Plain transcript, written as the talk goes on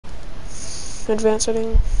Advanced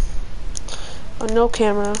setting. No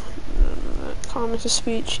camera. Comments to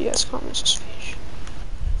speech. Yes, comments to speech.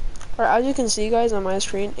 Alright, as you can see, guys, on my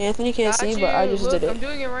screen, Anthony can't see, but I just did it. I'm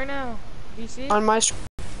doing it right now. Do you see it? On my screen.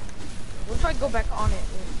 What if I go back on it?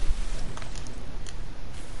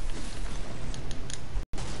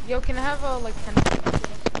 Yo, can I have like 10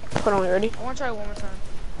 seconds? Hold on, ready? I want to try it one more time.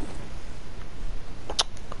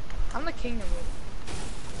 I'm the king of it.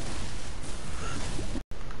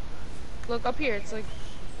 Look, up here, it's like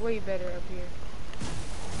way better up here.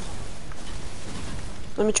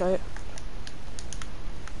 Let me try it.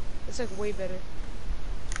 It's like way better.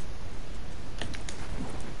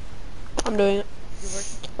 I'm doing it.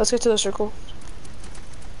 Let's get to the circle.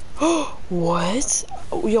 What?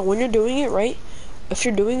 Yo, when you're doing it, right? If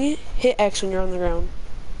you're doing it, hit X when you're on the ground.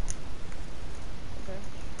 Okay.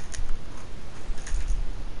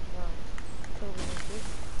 Wow. Totally missed it.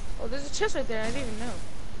 Oh, there's a chest right there. I didn't even know.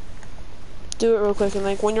 Do it real quick, and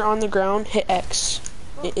like when you're on the ground, hit X.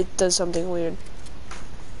 Oh. It does something weird.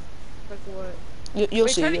 Like what? You'll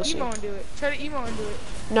Wait, see. try You'll to see. emo and do it. Try to emo and do it.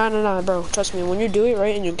 No, bro. Trust me. When you do it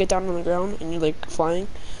right, and you get down on the ground, and you're like flying.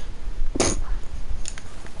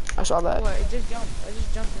 I saw that. What? It just jumped. I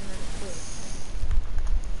just jumped and then it quit.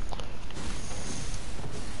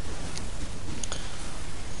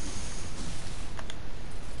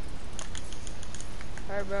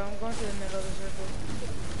 Alright, bro. I'm going to the middle of the circle.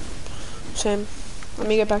 Same. Let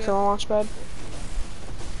me get back to the launch pad.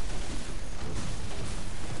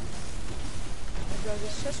 There's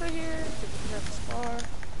this chest right here. There's a scar.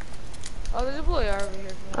 Oh, there's a blue AR over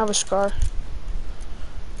here. I have a scar.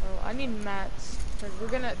 Oh, I need mats. Cause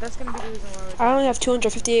that's gonna be the reason why we're I only have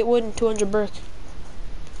 258 wood and 200 brick.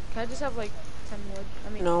 Can I just have like 10 wood? I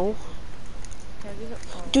mean, No. Can I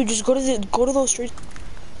just have, Dude, just go to those streets.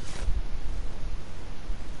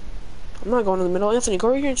 I'm not going to the middle. Anthony, go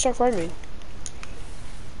over here and start farming.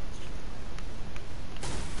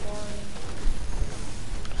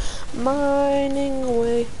 Mining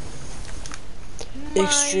away.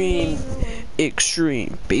 Extreme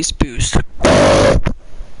base boost.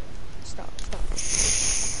 Stop.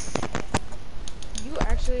 You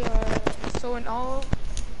actually are so in all.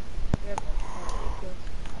 Yep.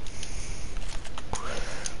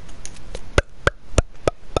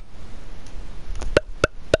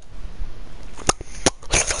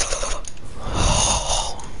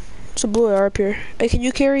 It's a blue AR up here. Hey, can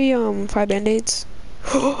you carry 5 band-aids?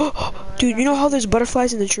 Dude, you know how there's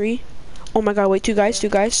butterflies in the tree? Oh my god, wait, two guys.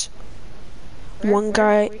 Where? One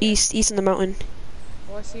guy east in the mountain.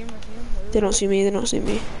 Oh, I see him. They don't see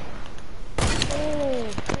me.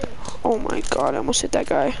 Oh my god, I almost hit that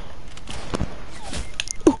guy.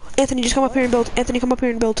 Ooh, Anthony, just come up here and build. Anthony, come up here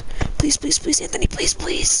and build. Please, Anthony, please.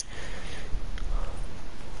 Res.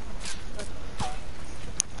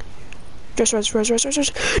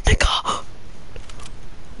 Nigga!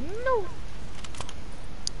 No!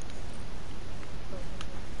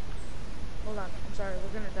 Hold on, I'm sorry,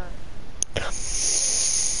 we're gonna die.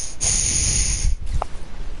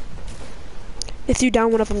 If you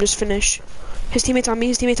down one of them, just finish. His teammate's on me.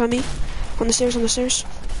 On the stairs.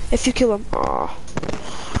 If you kill him. Aw. I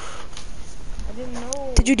didn't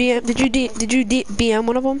know. Did you BM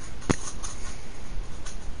one of them?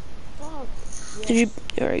 Fuck. Yes. Did you?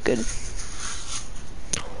 Alright, good.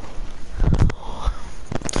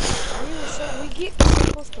 We get so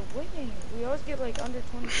close to winning. We always get like under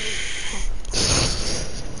 23.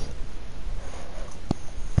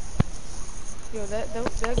 Yo, that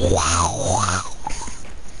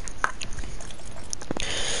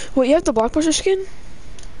Wait, you have the blockbuster skin?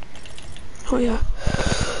 Oh yeah.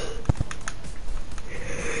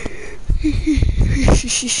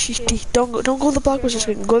 Don't go the blockbuster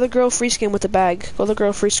skin. Go the girl free skin with the bag. Go the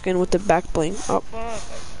girl free skin with the back bling. Oh.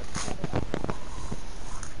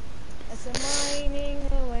 That's a mining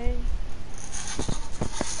away.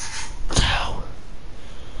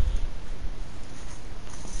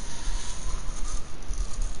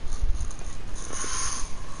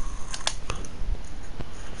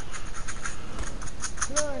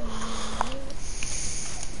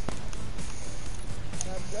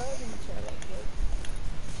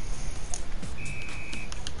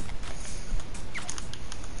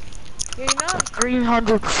 Yeah, you know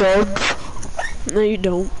 300 subs. No, you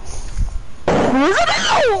don't. I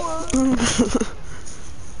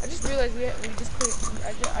just realized we just cleared.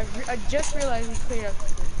 I just realized we cleared up.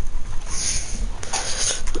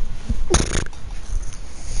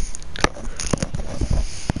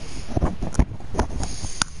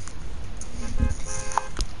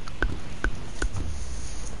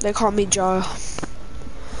 They call me Jaw.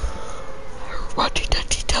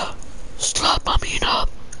 Ra-dee-da-dee-da. Stop bumming up.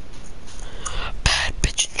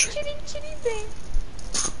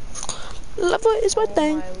 Love is my Oh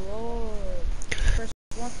thing. my lord. First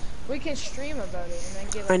one. We can stream about it and then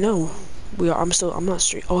get like I know. views. We are. I'm not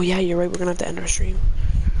stream. Oh yeah, you're right. We're gonna have to end our stream.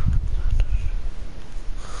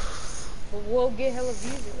 But we'll get hella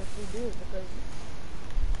views if we do it because.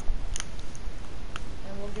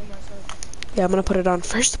 And we'll get more subs. Yeah, I'm gonna put it on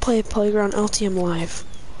first to play Playground LTM live.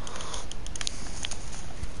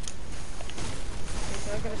 Okay,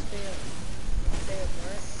 so I gotta stay up,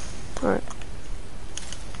 right? Alright.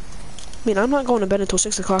 I mean, I'm not going to bed until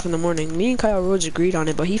 6 o'clock in the morning. Me and Kyle Rhodes agreed on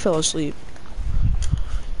it, but he fell asleep.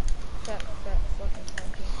 Fat fucking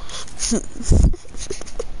funky.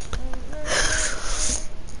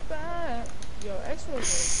 Yo, X was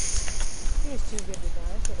like, he was too good to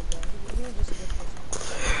die. I swear to God, he was just a good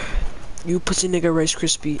person. You pussy nigga Rice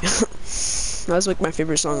Krispie. That's like my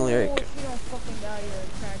favorite song lyric. Oh, if you don't fucking die, you're a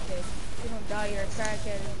crackhead. If you don't die, you're a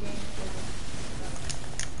crackhead in game.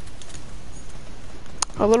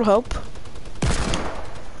 A little help.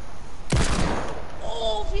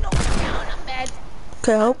 Oh, if you don't come down, I'm bad.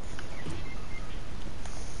 Okay, help.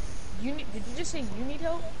 Did you just say you need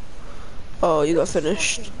help? Oh, you got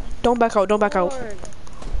finished. Don't back out, don't back out. Lord.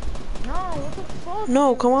 No, what the fuck?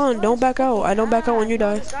 No, dude? come on, This don't guy's back out. I don't back out when you ass. No,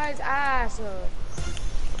 die. this guy's ass.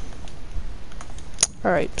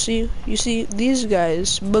 Alright, see? You see, these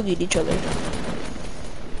guys boogied each other.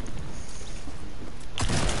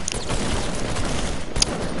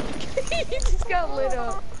 He just got lit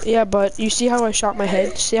up. Yeah, but you see how I shot my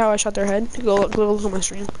head? See how I shot their head? Go look at my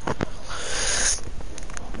stream.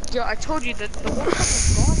 Yo, I told you that the one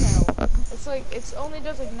is gone now. It's like, it's only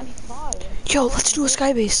does like 95. Yo, let's do a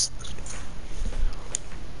skybase.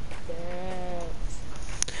 Yeah.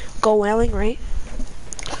 Go whaling, right?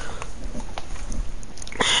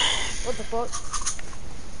 What the fuck?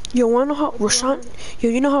 Yo, wanna know how What's Rashawn? Yo,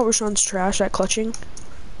 you know how Rashawn's trash at clutching?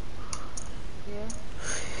 Yeah.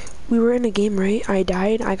 We were in a game, right? I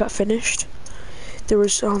died. I got finished. There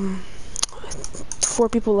was 4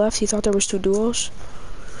 people left. He thought there was 2 duos.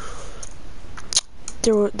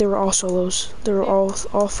 They were all solos. They were all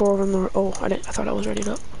 4 of them. Were, oh, I thought I was ready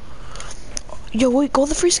up. Yo, wait, go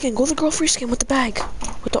the free skin. Go the girl free skin with the bag,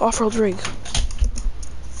 with the off-road rig.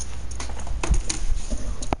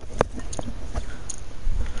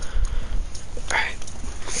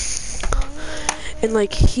 And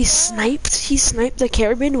like he sniped the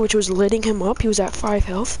Carabin, which was lighting him up. He was at 5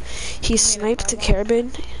 health. He sniped the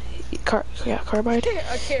Carabin, carbide.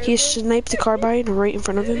 He sniped the carbine right in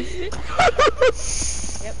front of him.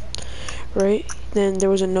 Yep. Right. Then there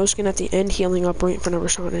was a no skin at the end, healing up right in front of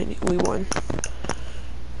Rashawn, and we won.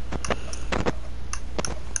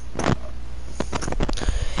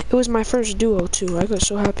 It was my first duo too. I got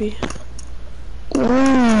so happy. Ooh,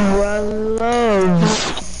 I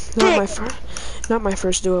love. Not my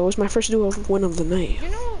first duo. It was my first duo win of the night. You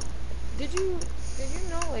know, did you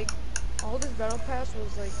know like all this battle pass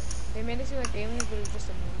was like they made it seem like aliens, but it was just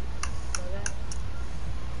a movie.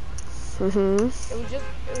 You know that?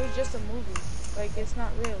 It was just a movie. Like it's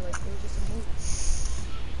not real. Like it was just a movie.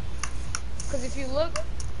 Cause if you look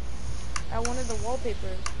at one of the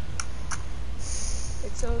wallpapers,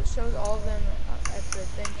 it shows all of them at the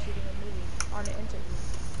thing shooting a movie on an interview.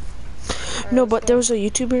 No, but there was a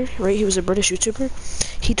YouTuber, right? He was a British YouTuber.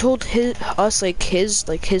 He told us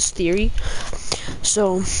his theory.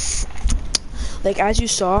 So, like as you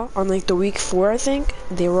saw on like the week 4, I think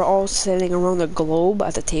they were all sitting around the globe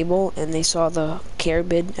at the table, and they saw the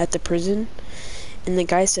Carabid at the prison. And the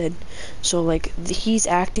guy said, so like he's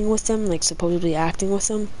acting with them, like supposedly acting with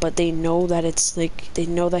them, but they know that it's like they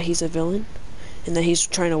know that he's a villain, and that he's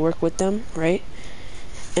trying to work with them, right?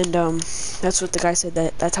 And that's what the guy said,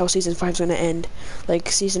 that's how season 5's gonna end. Like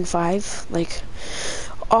season 5, like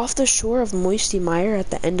off the shore of Moisty Mire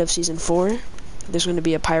at the end of season 4, there's gonna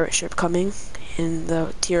be a pirate ship coming, and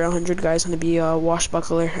the tier 100 guy's gonna be a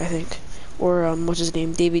washbuckler, I think, or what's his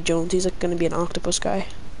name, Davy Jones. He's like gonna be an octopus guy.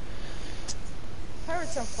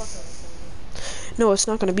 Pirates don't fucking with me. No, it's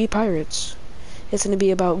not gonna be pirates. It's gonna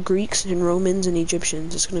be about Greeks and Romans and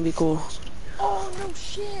Egyptians. It's gonna be cool. Oh no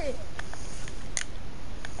shit.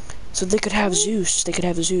 So they could have Zeus. They could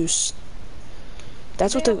have Zeus.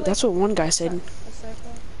 That's what that's what one guy said. A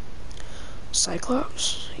Cyclops?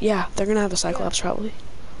 Cyclops? Yeah, they're gonna have a Cyclops probably.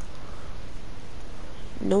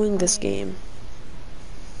 Knowing this game.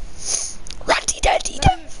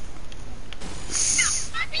 Rati-da-dee-da.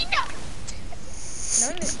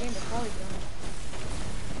 Knowing this game, they're probably done.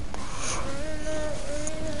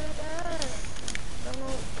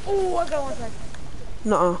 Oh, I got one sec.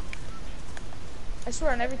 Nuh-uh. I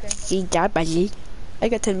swear on everything. He died by G. I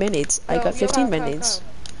got 10 band-aids. I got 15 band-aids.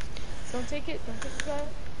 Don't take it. Don't take it, guy.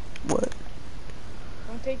 What?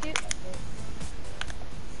 Don't take it.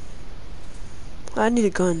 I need a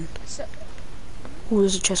gun. So, Oh,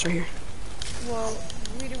 there's a chest right here. well,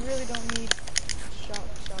 we really don't need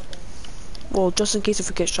shotguns. Well, just in case if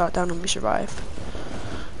we get shot down and we survive.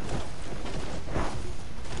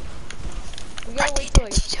 We gotta wait till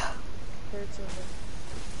like third silver.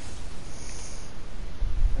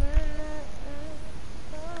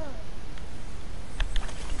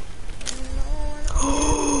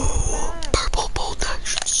 Purple bolt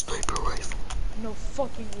action sniper rifle. No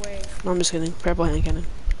fucking way. No, I'm just kidding. Purple hand cannon.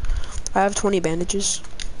 I have 20 bandages.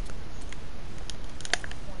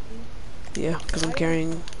 Yeah, because I'm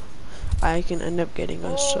carrying. I can end up getting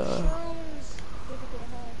us.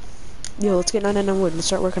 Yo, let's get 99 wood. Let's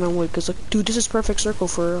start working on wood. Because look, dude, this is perfect circle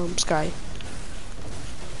for Sky.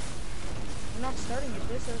 We're not starting at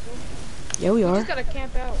this circle. Yeah, we are. We just gotta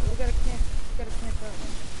camp out. We gotta camp out.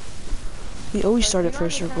 We always start at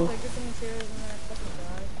first circle. Like, get the materials and then I fucking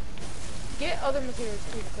die. Get other materials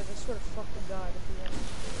too, because I swear to fucking God if you want.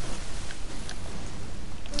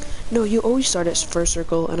 No, you always start at first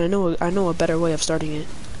circle, and I know a better way of starting it.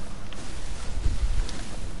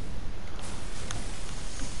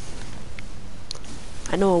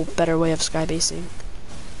 I know a better way of sky basing.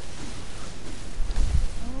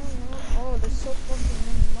 Oh, there's so fucking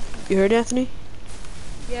many mushrooms. You heard, Anthony?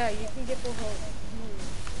 Yeah, you can get the whole.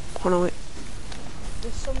 Hold on, wait.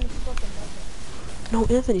 There's so many fucking mushrooms. No,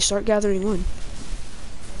 Anthony, start gathering wood. I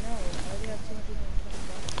know. I already have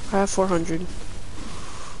 220. I have 400. I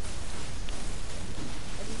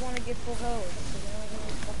just want to get full health. Because I don't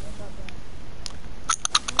really fucking shotgun.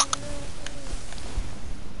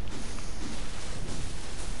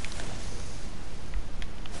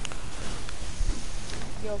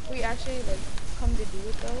 Yo, if we actually like come to do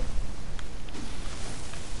it though.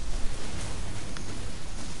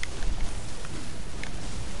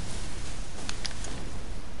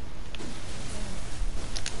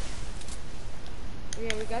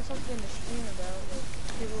 Yeah, we got something to stream about. Like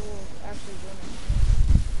people will actually join us.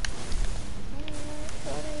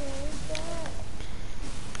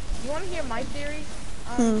 You want to hear my theory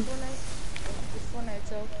on Fortnite? This Fortnite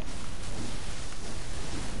itself.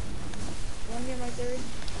 You want to hear my theory?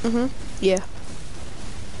 Yeah.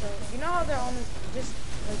 So, you know how they're on this,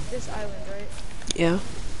 like this island, right? Yeah.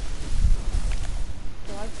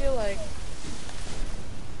 So I feel like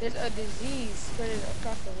there's a disease spread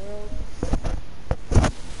across the world.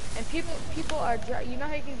 And people are, you know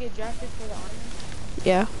how you can get drafted for the army?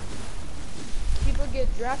 Yeah. People get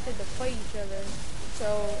drafted to fight each other.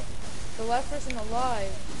 So the last person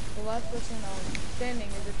alive, the last person standing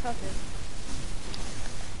is the toughest.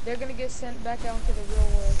 They're gonna get sent back out into the real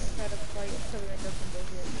world and try to fight until they end up in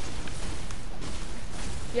bullshit.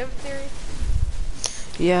 You have a theory?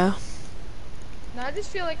 Yeah. No, I just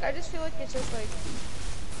feel like it's just like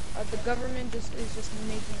the government is just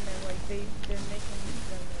making them like they're making them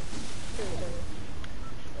like kill each other.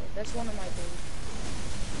 So that's one of my theories.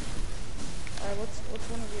 Alright, what's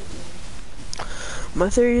one of your theories? My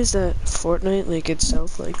theory is that Fortnite, like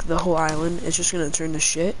itself, like the whole island, is just gonna turn to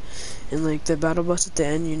shit, and like the battle bus at the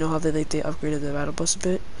end, you know how they upgraded the battle bus a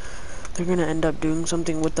bit. They're gonna end up doing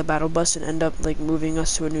something with the battle bus and end up like moving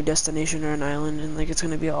us to a new destination or an island, and like it's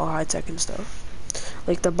gonna be all high tech and stuff.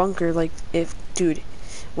 Like the bunker, like dude,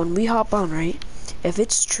 when we hop on, right? If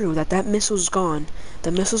it's true that that missile's gone,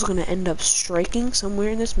 the missile's gonna end up striking somewhere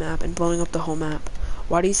in this map and blowing up the whole map.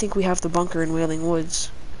 Why do you think we have the bunker in Wailing Woods?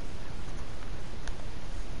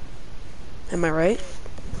 Am I right?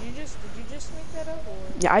 Did you just make that up, or?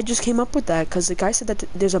 Yeah, I just came up with that because the guy said that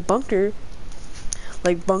there's a bunker,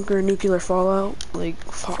 like bunker nuclear fallout. Like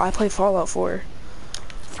I play Fallout 4. About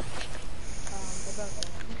that.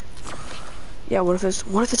 Yeah, what if it's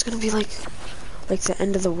gonna be like the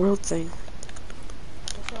end of the world thing?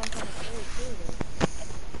 That's what I'm trying to say too.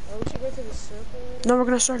 Though. We should go to the circle. No, we're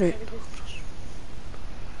gonna start it.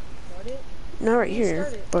 Start it? Not right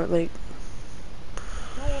here, but like.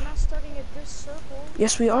 No, we're not starting at this circle.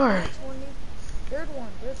 Yes, we are. Third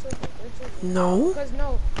circle. No. Because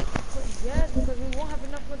yes, because we won't have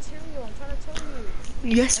enough material. I'm trying to tell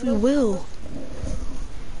you. Yes, we will.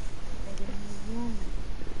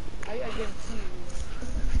 I guarantee you.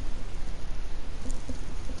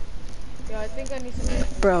 Yeah, I think I need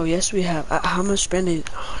some. Bro, yes, we have. How much bandage?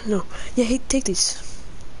 Oh, no. Yeah, hey, take these.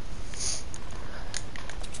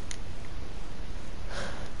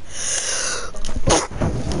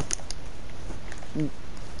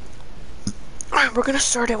 Alright, we're gonna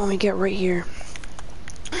start it when we get right here.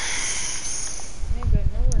 Nigga,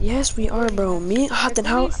 no, Yes, we are, bro.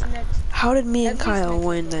 How did me and Kyle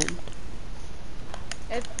win then?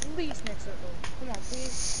 At least next circle. Come on,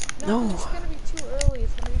 please. No. It's gonna be too early.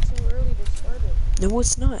 It's gonna be too early to start it. No,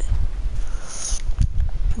 it's not.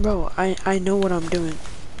 Bro, I know what I'm doing.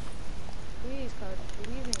 Please, Kyle,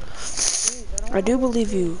 believe me. Please, I don't I want to do waste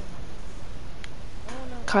believe your you. time. I don't want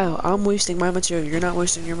to. I don't Kyle, want to I'm waste. wasting my material. You're not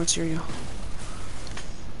wasting your material. Why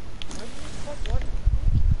did you fuck? What?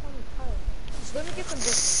 You keep calling me Kyle. Just let me get some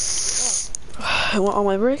bricks. Fuck. I want all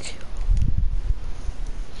my brick?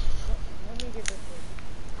 Let me get bricks.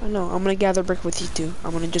 I know. I'm gonna gather brick with you too.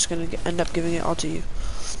 I'm gonna just gonna end up giving it all to you.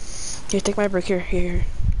 Here, take my brick. Here.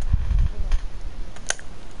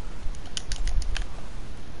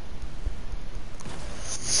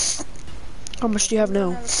 How much do you have now?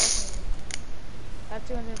 I have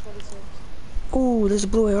 246. Ooh, there's a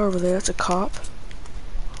blue AR over there. That's a cop.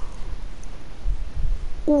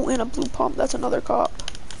 Ooh, and a blue pump. That's another cop.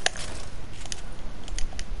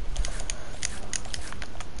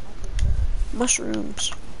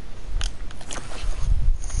 Mushrooms.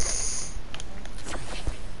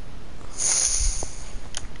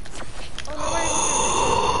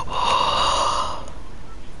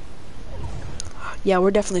 Yeah,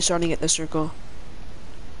 we're definitely starting at the circle.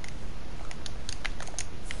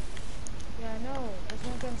 Yeah, I know. That's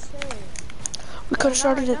what I'm gonna say. We could have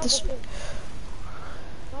started at this.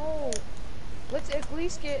 No. Let's at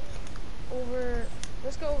least get over.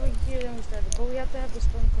 Let's go over here, then we start it. But we have to have the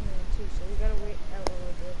storm come in too, so we gotta wait out a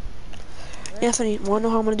little bit. Right? Anthony, wanna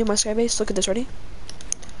know how I'm gonna do my sky base? Look at this. Ready?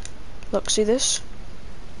 Look, see this?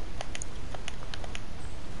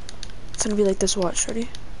 It's gonna be like this. Watch. Ready?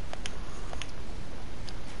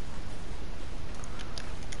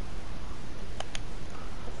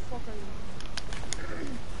 What the fuck are you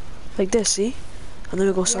doing? Like this. See? And then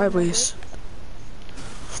we go sideways.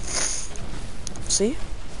 See?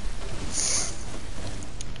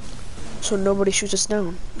 So nobody shoots us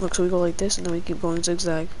down. Look, so we go like this, and then we keep going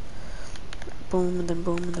zigzag. Boom, and then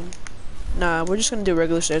boom, and then... Nah, we're just gonna do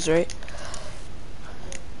regular stairs, right?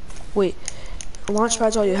 Wait. Launch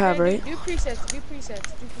pad's all you have, right? Do presets.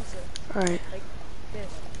 Alright. Like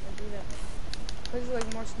this. And do that. This is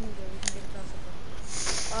like more smoother. We can get across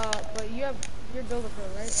it. But you're Builder Pro,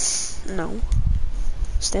 right? No.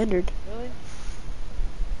 Standard. Really?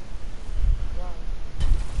 Wow.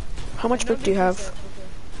 How much brick do you have? Okay.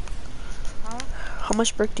 Huh? How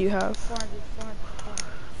much brick do you have? 400.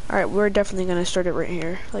 Alright, we're definitely gonna start it right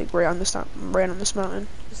here. Like, right on this mountain.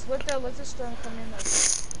 Just let the storm come in. Like,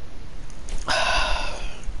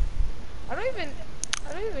 I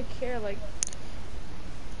don't even care, like...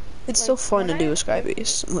 It's still fun to do a sky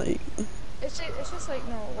base. Like... It's just like,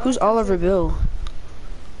 no. Who's Oliver Bill?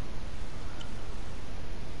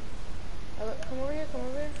 Come over here.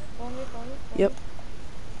 Follow me. Yep.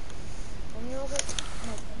 Follow me over.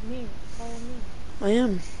 No, me. Follow me. I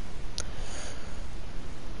am.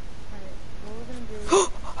 Alright, what we're gonna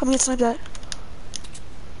do... I'm gonna snipe that.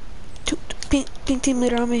 Pink team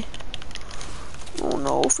leader on me. Oh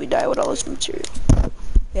no, if we die with all this material.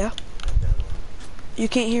 Yeah? You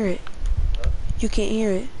can't hear it. You can't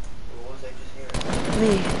hear it. What was I just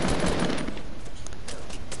hearing? Me.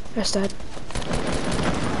 That's Dad.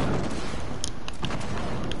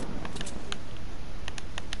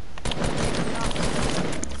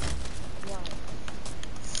 Wow.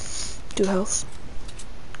 2 health.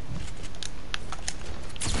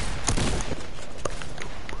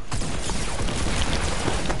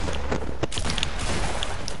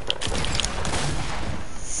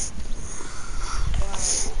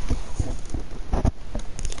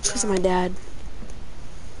 It's because of my dad.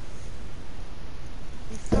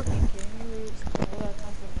 You fucking kidding me? All that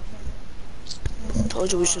time for nothing?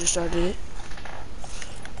 Told you we should have started it.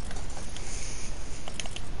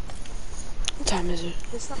 What time is it?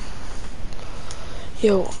 It's not...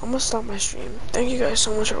 Yo, I'm gonna stop my stream. Thank you guys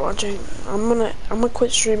so much for watching. I'm gonna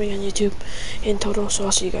quit streaming on YouTube in total, so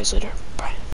I'll see you guys later. Bye.